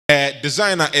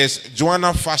Designer is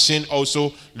Joanna Fashion,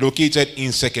 also located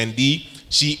in Sekondi.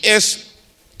 She is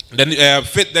the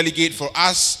fit delegate for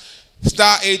us.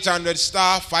 Star 800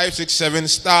 star 567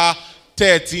 star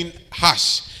 13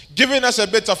 hash. Giving us a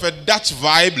bit of a Dutch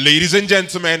vibe, ladies and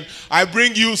gentlemen. I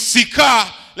bring you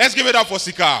SIKA. Let's give it up for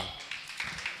SIKA.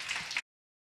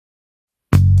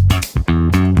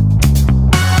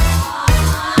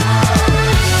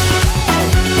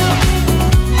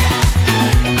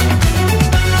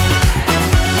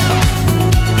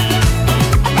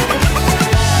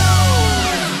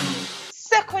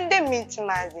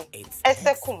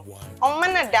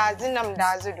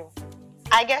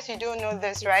 I guess you don't know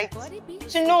this, right?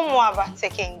 To know more about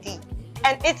Sekondi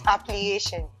and its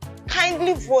application,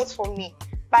 kindly vote for me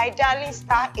by dialing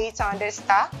star 800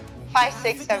 star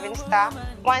 567 star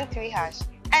 13 hash.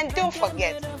 And don't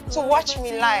forget to watch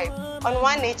me live on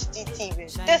 1HD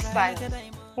TV this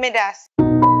Sunday. Medas.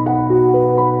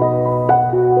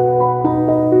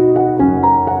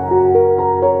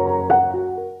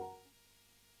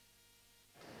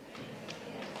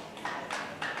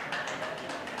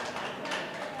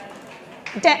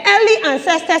 The early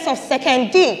ancestors of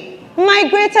Sekondi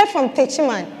migrated from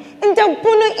Techiman in the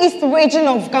Bono East region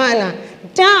of Ghana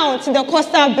down to the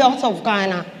coastal belt of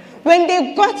Ghana. When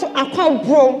they got to Akwa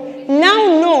Bro,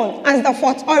 now known as the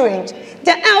Fort Orange,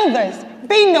 the elders,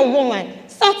 being a woman,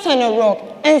 sat on a rock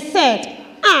and said,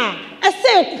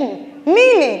 Aseku,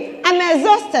 meaning I'm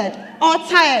exhausted or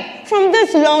tired from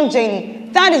this long journey.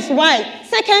 That is why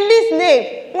Sekondi's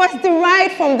name was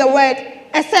derived from the word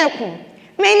Aseku.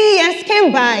 Many years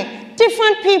came by,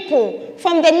 different people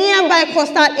from the nearby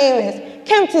coastal areas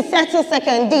came to settle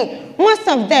Sekondi. Most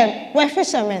of them were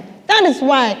fishermen. That is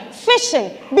why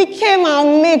fishing became our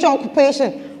major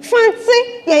occupation.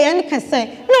 Fancy, can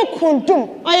say, no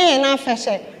kundum, or na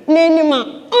fishing.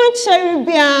 Nenima, on cherry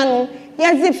piano,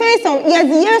 the face of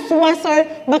yes was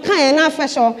baka na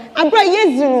fishing, abra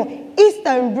yezu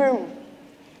Eastern Brew.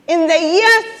 In the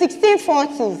year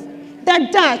 1640s, the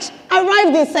Dutch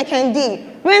arrived in Sekondi.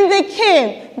 When they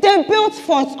came, they built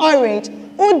Fort Orange,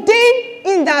 Udin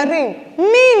in the ring,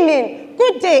 meaning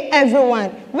good day everyone.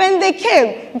 When they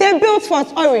came, they built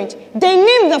Fort Orange. They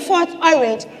named the Fort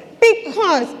Orange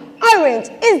because orange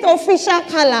is the official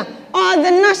color or the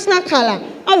national color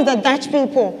of the Dutch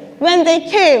people. When they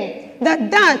came,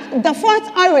 the Fort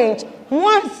Orange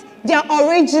was the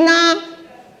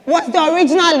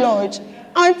original lodge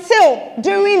until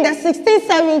during the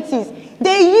 1670s,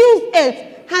 they used it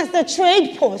as the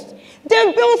trade post.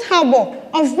 They built harbor,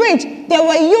 of which they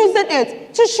were using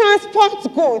it to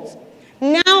transport goods.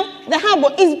 Now, the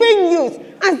harbor is being used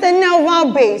as the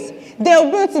naval base.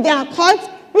 They built their courts,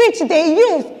 which they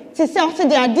used to settle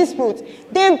their disputes.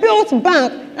 They built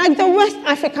bank like the West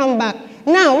African Bank,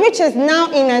 which is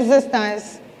now in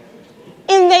existence.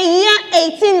 In the year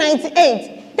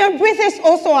 1898, the British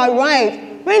also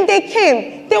arrived. When they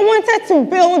came, they wanted to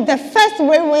build the first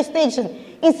railway station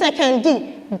in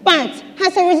Sekondi. But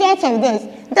as a result of this,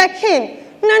 the king,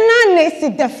 Nana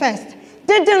Nesi I,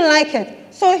 didn't like it.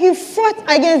 So he fought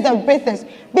against the British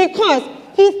because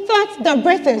he thought the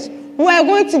British were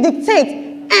going to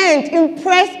dictate and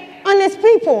impress on his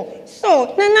people.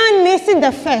 So Nana Nesi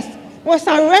I was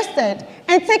arrested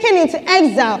and taken into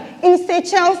exile in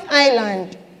Seychelles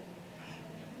Island.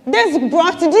 This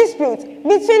brought dispute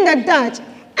between the Dutch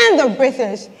and the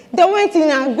British. They went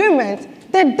in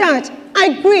agreement. The Dutch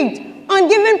agreed on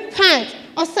giving part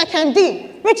of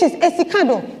Sekondi, which is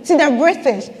Esikado, to the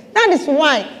British. That is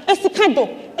why Esikado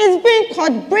is being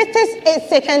called British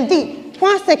Sekondi,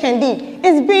 while Sekondi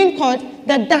is being called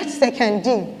the Dutch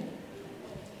Sekondi.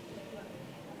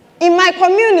 In my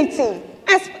community,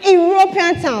 as a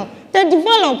European town, the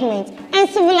development and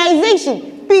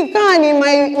civilization began in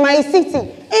my city,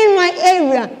 in my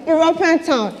area, European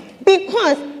town,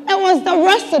 because it was the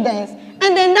residence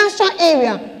and the industrial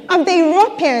area of the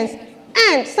Europeans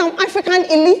and some African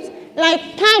elites like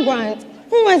Pagrant,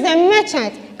 who was a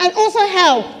merchant and also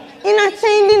helped in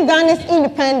attaining Ghana's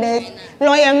independence,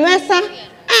 Lawyer Mercer,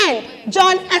 and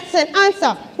John Edson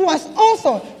Ansah, who was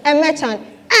also a merchant,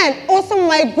 and also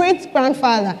my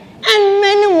great-grandfather, and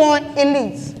many more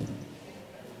elites.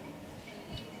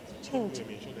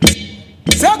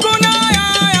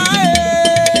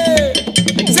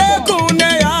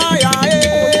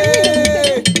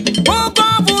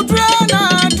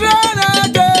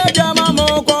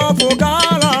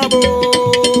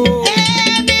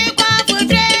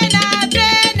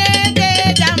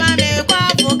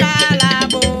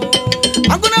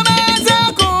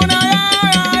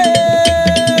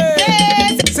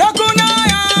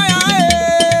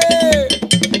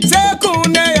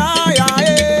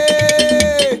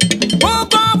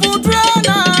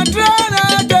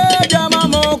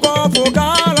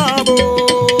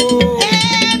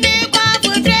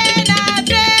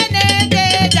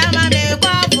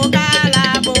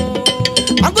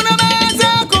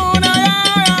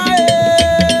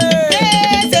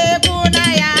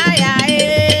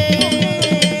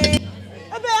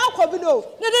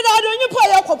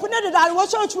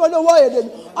 so no way then.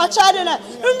 I tried it. No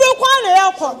one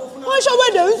airport. Why should we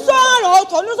do so? No,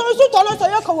 so Thomas, I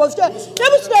was there.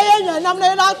 Never stay in and I'm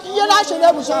not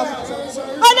never shop.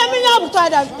 I don't mean I'm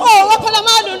tired. Oh, what can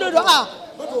I do?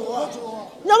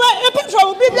 No,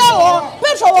 petrol, be there,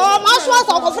 petrol, my swat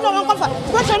of the comfort.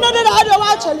 But another I don't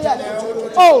actually.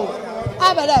 Oh.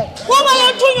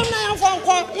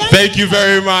 Thank you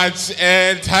very much,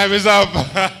 and time is up.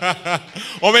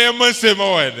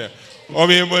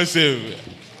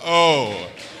 Oh,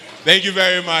 thank you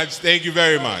very much. Thank you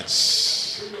very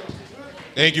much.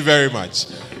 Thank you very much.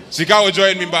 Sika will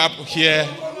join me back here.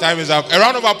 Time is up. A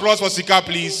round of applause for Sika,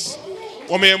 please.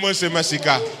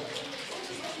 Sika.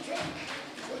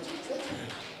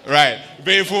 Right.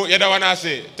 Painful. You don't want to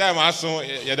say. Time also.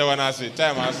 You don't want to say.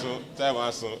 Time also. Time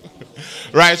also.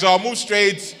 Right. So I'll move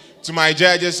straight to my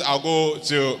judges. I'll go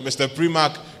to Mr.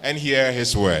 Primak and hear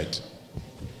his word.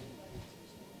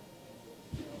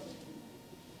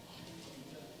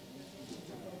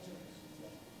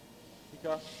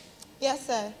 Yes,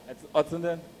 sir.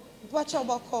 What's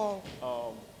your call?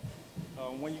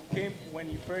 When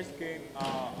you first came, I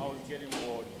was getting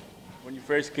bored. When you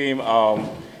first came,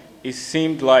 it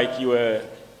seemed like you were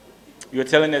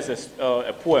telling us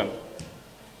a poem.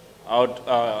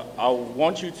 I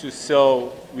want you to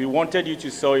sell. We wanted you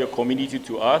to sell your community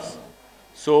to us,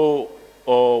 so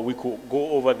we could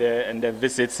go over there and then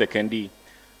visit Sekondi.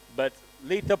 But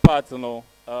later part,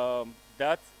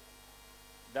 that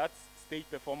stage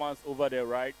performance over there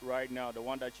right now, the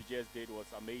one that you just did was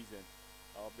amazing.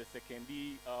 The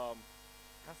Sekondi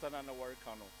Kasanana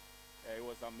Warikano, it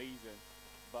was amazing.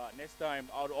 But next time,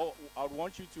 I would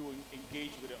want you to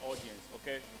engage with the audience,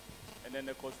 okay? And then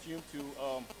the costume too.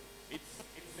 It's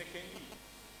Sekondi.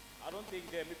 I don't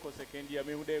think they make Sekondi. I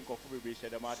mean, they go for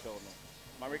the matter or no.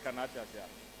 Marika Natasha.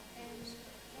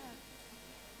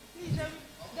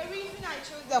 The reason I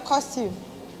chose the costume,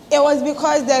 it was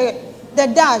because the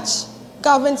Dutch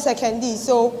governed Sekondi,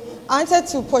 so I wanted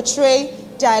to portray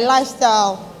their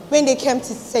lifestyle when they came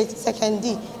to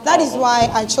Sekondi. That is why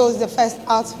I chose the first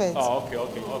outfit. Oh, okay.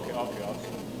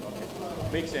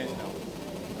 Makes sense now.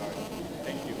 All right.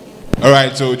 Thank you. All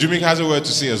right, so Jimmy has a word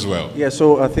to say as well. Yeah,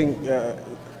 so I think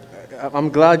I'm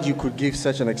glad you could give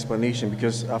such an explanation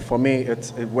because for me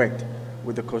it worked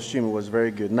with the costume. It was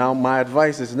very good. Now my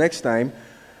advice is next time,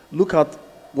 look at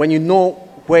when you know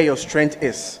where your strength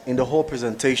is in the whole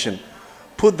presentation,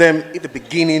 put them at the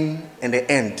beginning and the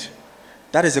end.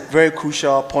 That is a very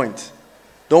crucial point.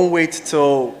 Don't wait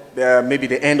till maybe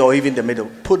the end or even the middle.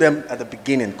 Put them at the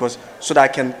beginning so that I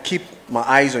can keep my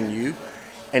eyes on you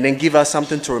and then give us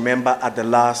something to remember at the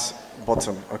last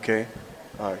bottom, okay?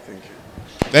 All right, thank you.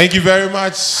 Thank you very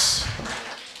much.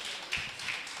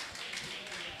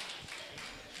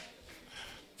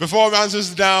 Performance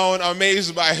is down,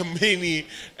 amazed by many,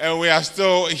 and we are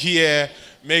still here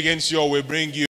making sure we bring you